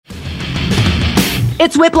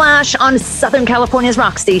It's Whiplash on Southern California's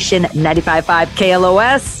rock station, 95.5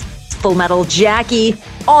 KLOS. It's Full Metal Jackie.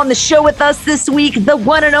 On the show with us this week, the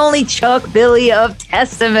one and only Chuck Billy of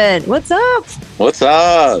Testament. What's up? What's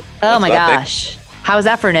up? Oh my gosh. How was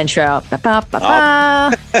that for an intro?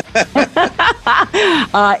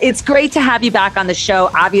 It's great to have you back on the show.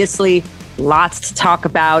 Obviously, lots to talk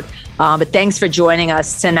about, but thanks for joining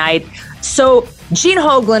us tonight. So, Gene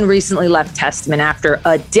Hoglan recently left Testament after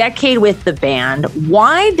a decade with the band.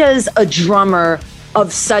 Why does a drummer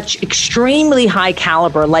of such extremely high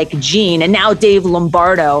caliber like Gene and now Dave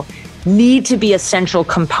Lombardo need to be a central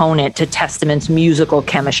component to Testament's musical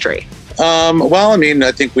chemistry? Well, I mean,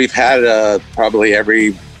 I think we've had probably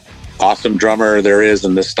every awesome drummer there is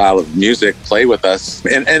in this style of music play with us.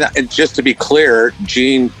 And just to be clear,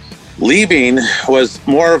 Gene leaving was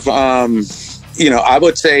more of, I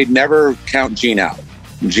would say never count Gene out.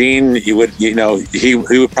 Gene, he would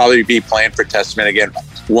probably be playing for Testament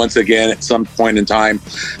once again at some point in time,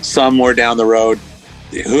 somewhere down the road.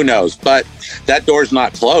 Who knows? But that door's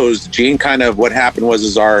not closed. Gene what happened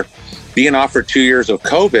was our being off for 2 years of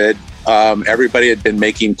COVID, everybody had been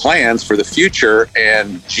making plans for the future,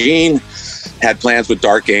 and Gene had plans with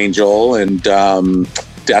Dark Angel and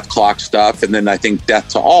Death Clock stuff, and then I think Death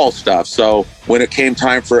to All stuff. So when it came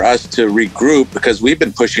time for us to regroup, because we've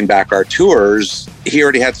been pushing back our tours, he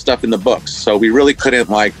already had stuff in the books. So we really couldn't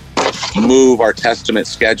move our Testament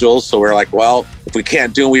schedules. So we're like, well, if we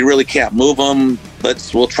can't do them, we really can't move them.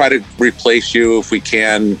 We'll try to replace you if we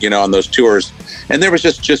can, on those tours. And there was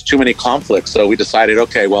just too many conflicts. So we decided,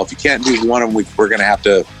 okay, well, if you can't do one of them, we're going to have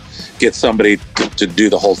to get somebody to do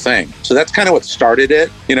the whole thing. So that's kind of what started it.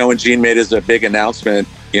 When Gene made his big announcement,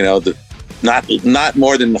 not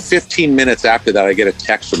more than 15 minutes after that, I get a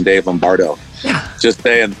text from Dave Lombardo, just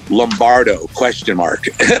saying Lombardo ?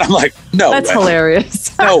 And I'm like, no, that's way.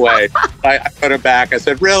 Hilarious. No way. I put him back. I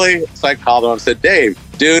said, really? So I called him. I said, Dave,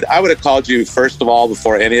 dude, I would have called you first of all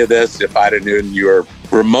before any of this if I'd have known you were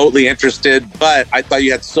remotely interested, but I thought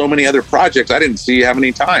you had so many other projects. I didn't see you have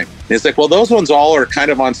any time. And he's like, well, those ones all are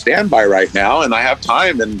kind of on standby right now, and I have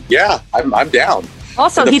time, and yeah, I'm down.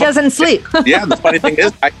 Also, he doesn't sleep. Yeah, and the funny thing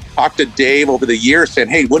is, I talked to Dave over the years saying,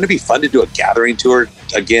 hey, wouldn't it be fun to do a gathering tour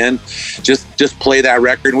again? Just play that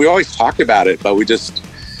record. And we always talked about it, but we just,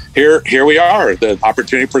 here we are. The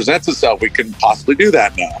opportunity presents itself. We can possibly do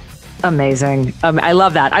that now. Amazing. I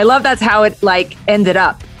love that. I love that's how it ended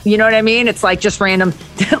up. You know what I mean? It's just random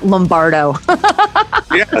Lombardo.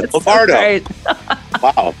 Yeah, Lombardo. So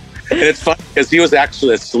wow. And it's funny because he was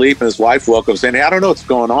actually asleep and his wife woke up saying, hey, I don't know what's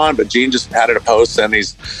going on, but Gene just added a post and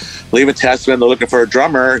he's leaving Testament. They're looking for a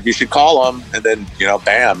drummer. You should call him. And then,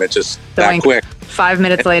 bam, it's just that quick. 5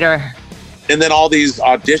 minutes later. And then all these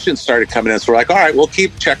auditions started coming in. So we're like, all right, we'll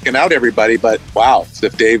keep checking out everybody. But wow,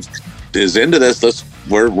 if Dave is into this,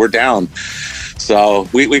 we're down. So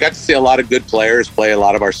we got to see a lot of good players play a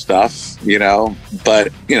lot of our stuff,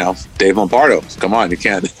 but, Dave Lombardo, come on, you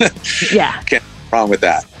can't, can't wrong with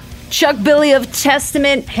that. Chuck Billy of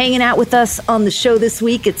Testament hanging out with us on the show this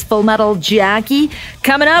week. It's Full Metal Jackie.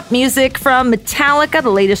 Coming up, music from Metallica, the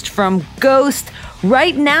latest from Ghost.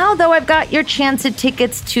 Right now, though, I've got your chance at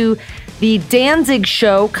tickets to the Danzig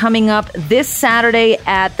show coming up this Saturday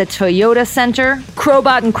at the Toyota Center.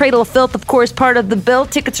 Crowbot and Cradle of Filth, of course, part of the bill.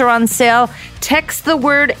 Tickets are on sale. Text the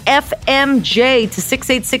word FMJ to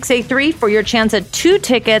 68683 for your chance at 2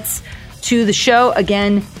 tickets to the show.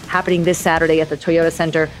 Again, happening this Saturday at the Toyota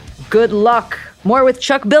Center. Good luck. More with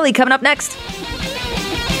Chuck Billy coming up next.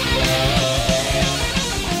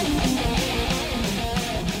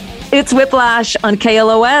 It's Whiplash on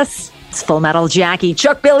KLOS. It's Full Metal Jackie.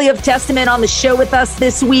 Chuck Billy of Testament on the show with us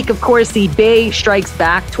this week. Of course, the Bay Strikes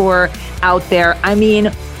Back tour out there. I mean,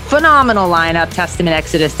 phenomenal lineup. Testament,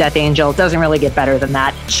 Exodus, Death Angel. Doesn't really get better than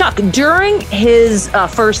that. Chuck, during his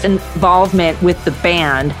first involvement with the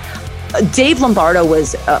band, Dave Lombardo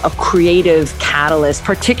was a creative catalyst,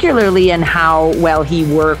 particularly in how well he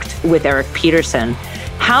worked with Eric Peterson.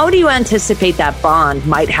 How do you anticipate that bond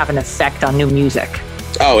might have an effect on new music?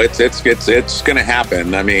 Oh, it's going to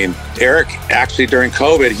happen. I mean, Eric actually during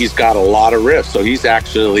COVID, he's got a lot of riffs. So he's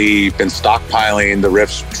actually been stockpiling the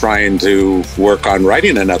riffs, trying to work on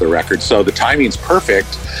writing another record. So the timing's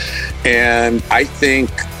perfect. And I think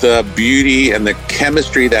the beauty and the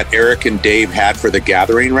chemistry that Eric and Dave had for the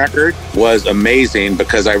Gathering record was amazing,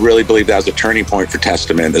 because I really believe that was a turning point for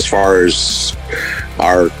Testament as far as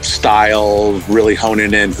our style, really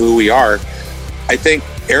honing in who we are. I think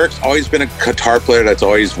Eric's always been a guitar player that's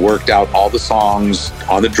always worked out all the songs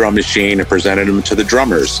on the drum machine and presented them to the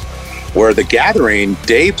drummers. Where the Gathering,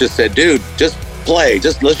 Dave just said, dude, just play,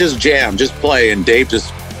 let's just jam, just play. And Dave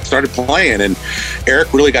just started playing, and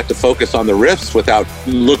Eric really got to focus on the riffs without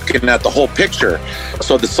looking at the whole picture.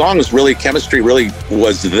 So the song's really, chemistry really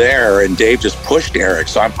was there, and Dave just pushed Eric.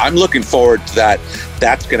 So I'm looking forward to that.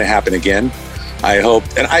 That's going to happen again, I hope.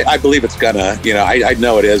 And I believe it's gonna, I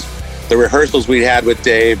know it is. The rehearsals we had with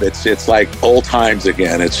Dave, it's like old times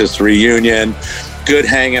again. It's just reunion, good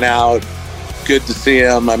hanging out, good to see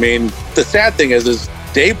him. I mean, the sad thing is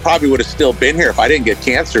Dave probably would have still been here if I didn't get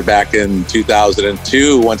cancer back in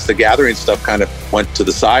 2002, once the Gathering stuff kind of went to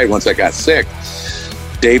the side once I got sick.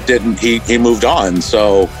 Dave didn't, he moved on.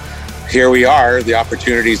 So here we are, the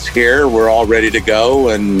opportunity's here. We're all ready to go,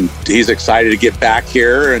 and he's excited to get back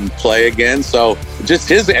here and play again. So just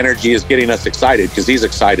his energy is getting us excited because he's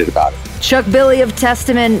excited about it. Chuck Billy of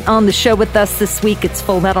Testament on the show with us this week. It's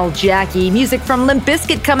Full Metal Jackie. Music from Limp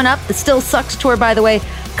Bizkit coming up. The Still Sucks tour, by the way,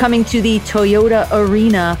 coming to the Toyota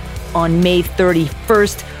Arena on May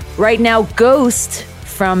 31st. Right now, Ghost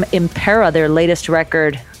from Impera, their latest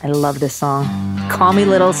record. I love this song. Call Me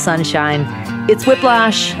Little Sunshine. It's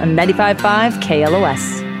Whiplash on 95.5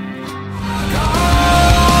 KLOS.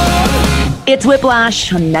 It's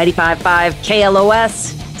Whiplash on 95.5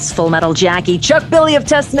 KLOS. It's Full Metal Jackie. Chuck Billy of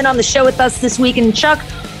Testament on the show with us this week. And Chuck,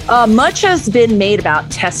 much has been made about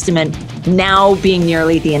Testament now being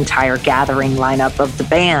nearly the entire Gathering lineup of the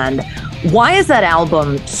band. Why is that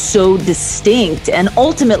album so distinct and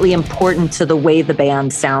ultimately important to the way the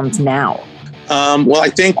band sounds now? Well, I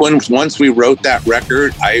think once we wrote that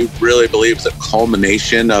record, I really believe it's a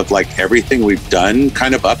culmination of like everything we've done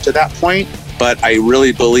kind of up to that point. But I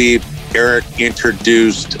really believe Eric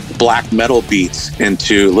introduced black metal beats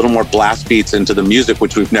into a little more blast beats into the music,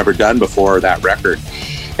 which we've never done before that record.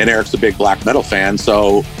 And Eric's a big black metal fan,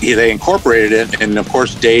 so they incorporated it. And of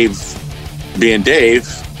course, Dave being Dave,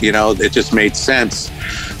 it just made sense.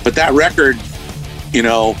 But that record,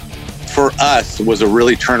 for us was a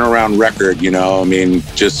really turnaround record. We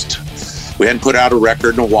hadn't put out a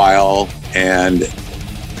record in a while, and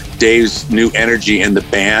Dave's new energy in the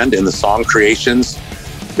band and the song creations,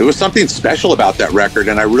 there was something special about that record.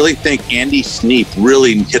 And I really think Andy Sneap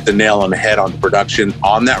really hit the nail on the head on the production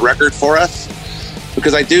on that record for us,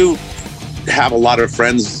 because I do have a lot of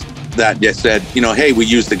friends that just said, hey, we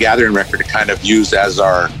use the Gathering record to kind of use as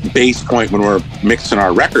our base point when we're mixing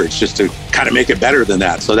our records, just to kind of make it better than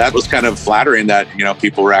that. So that was kind of flattering that,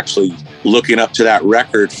 people were actually looking up to that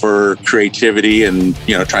record for creativity and,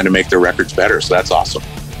 trying to make their records better. So that's awesome.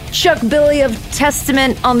 Chuck Billy of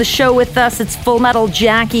Testament on the show with us. It's Full Metal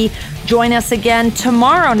Jackie. Join us again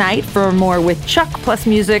tomorrow night for more with Chuck, plus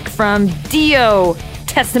music from Dio.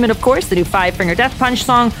 Testament, of course, the new Five Finger Death Punch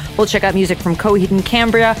song. We'll check out music from Coheed and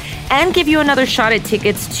Cambria and give you another shot at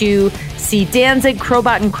tickets to see Danzig,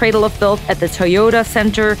 Crowbot, and Cradle of Filth at the Toyota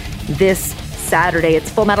Center this Saturday. It's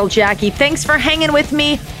Full Metal Jackie. Thanks for hanging with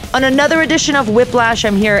me on another edition of Whiplash.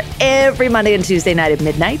 I'm here every Monday and Tuesday night at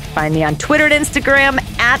midnight. Find me on Twitter and Instagram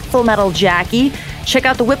at Full Metal Jackie. Check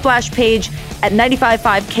out the Whiplash page at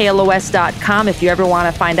 955KLOS.com if you ever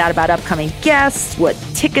want to find out about upcoming guests, what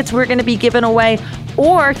tickets we're going to be giving away,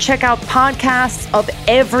 or check out podcasts of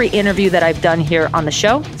every interview that I've done here on the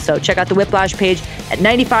show. So check out the Whiplash page at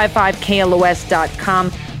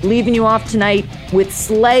 955KLOS.com. Leaving you off tonight with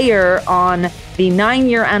Slayer on the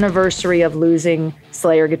 9-year anniversary of losing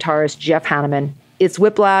Slayer guitarist Jeff Hanneman. It's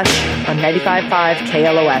Whiplash on 95.5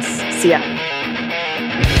 KLOS. See ya.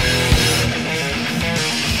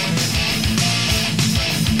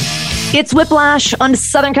 It's Whiplash on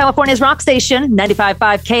Southern California's rock station,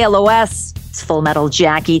 95.5 KLOS. It's Full Metal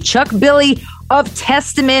Jackie. Chuck Billy of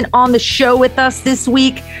Testament on the show with us this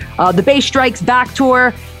week. The Bass Strikes Back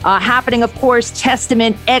tour happening, of course,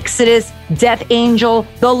 Testament, Exodus, Death Angel,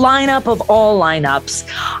 the lineup of all lineups.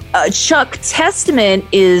 Chuck, Testament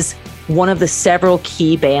is one of the several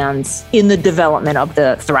key bands in the development of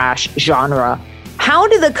the thrash genre. How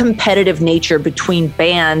did the competitive nature between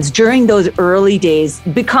bands during those early days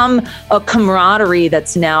become a camaraderie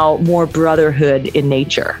that's now more brotherhood in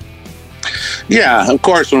nature? Yeah, of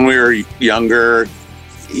course, when we were younger,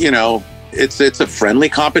 it's a friendly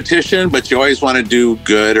competition, but you always want to do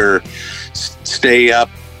good or stay up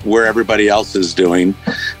where everybody else is doing.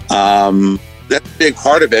 That's a big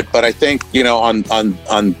part of it. But I think, on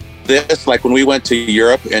this, like when we went to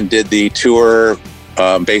Europe and did the tour,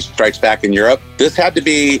 Bass Strikes Back in Europe, this had to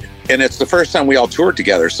be, and it's the first time we all toured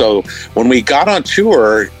together. So when we got on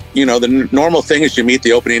tour, the normal thing is you meet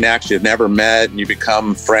the opening acts you've never met and you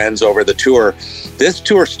become friends over the tour. This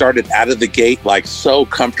tour started out of the gate like so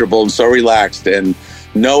comfortable and so relaxed and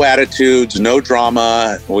no attitudes, no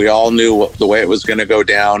drama. We all knew the way it was going to go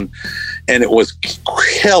down. and it was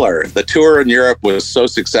killer. The tour in Europe was so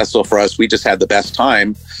successful for us. We just had the best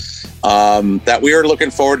time that we were looking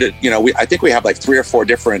forward to. I think we have like 3 or 4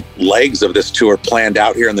 different legs of this tour planned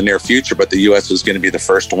out here in the near future, but the U.S. is going to be the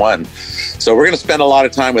first one. So we're going to spend a lot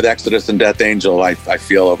of time with Exodus and Death Angel, I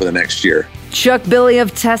feel, over the next year. Chuck Billy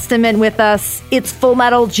of Testament with us. It's Full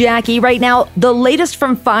Metal Jackie. Right now, the latest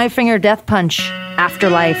from Five Finger Death Punch,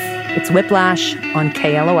 Afterlife. It's Whiplash on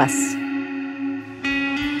KLOS.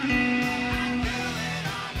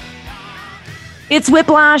 It's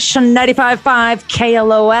Whiplash on 95.5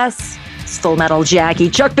 KLOS. It's Full Metal Jackie.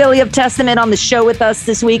 Chuck Billy of Testament on the show with us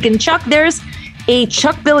this week. And Chuck, there's a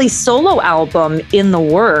Chuck Billy solo album in the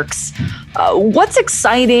works. What's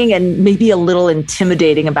exciting and maybe a little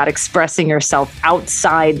intimidating about expressing yourself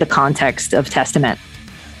outside the context of Testament?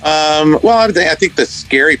 I think the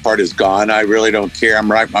scary part is gone. I really don't care.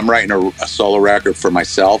 I'm writing a solo record for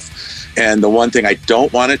myself. And the one thing I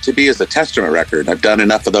don't want it to be is a Testament record. I've done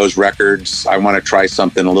enough of those records. I want to try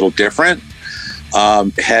something a little different,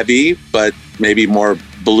 heavy, but maybe more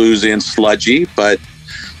bluesy and sludgy, but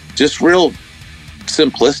just real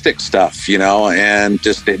simplistic stuff, and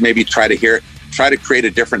just maybe try to create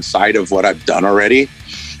a different side of what I've done already.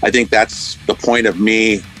 I think that's the point of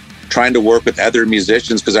me trying to work with other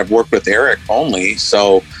musicians, because I've worked with Eric only.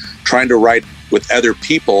 So trying to write with other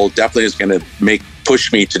people definitely is going to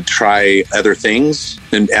push me to try other things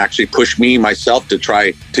and actually push me myself to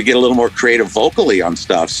try to get a little more creative vocally on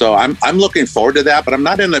stuff. So I'm looking forward to that, but I'm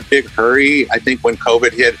not in a big hurry. I think when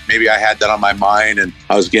COVID hit, maybe I had that on my mind and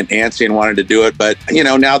I was getting antsy and wanted to do it. But,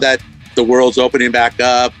 now that the world's opening back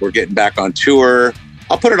up, we're getting back on tour,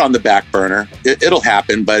 I'll put it on the back burner. It'll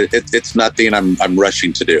happen, but it's nothing I'm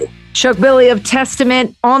rushing to do. Chuck Billy of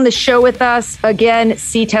Testament on the show with us. Again,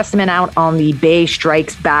 see Testament out on the Bay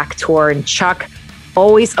Strikes Back tour. And Chuck,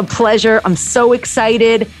 always a pleasure. I'm so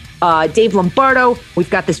excited. Dave Lombardo, we've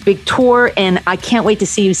got this big tour, and I can't wait to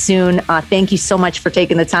see you soon. Thank you so much for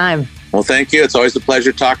taking the time. Well, thank you. It's always a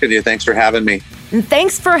pleasure talking to you. Thanks for having me. And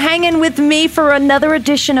thanks for hanging with me for another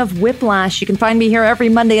edition of Whiplash. You can find me here every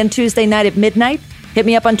Monday and Tuesday night at midnight. Hit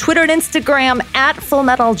me up on Twitter and Instagram at Full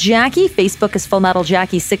Metal Jackie. Facebook is Full Metal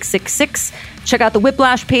Jackie 666. Check out the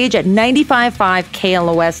Whiplash page at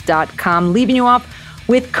 955KLOS.com. Leaving you off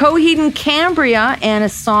with Coheed and Cambria and a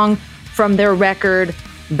song from their record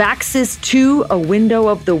Vaxis 2, A Window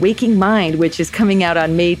of the Waking Mind, which is coming out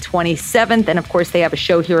on May 27th. And of course, they have a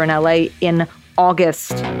show here in LA in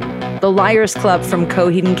August. The Liars Club from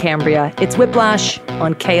Coheed and Cambria. It's Whiplash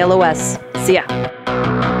on KLOS. See ya.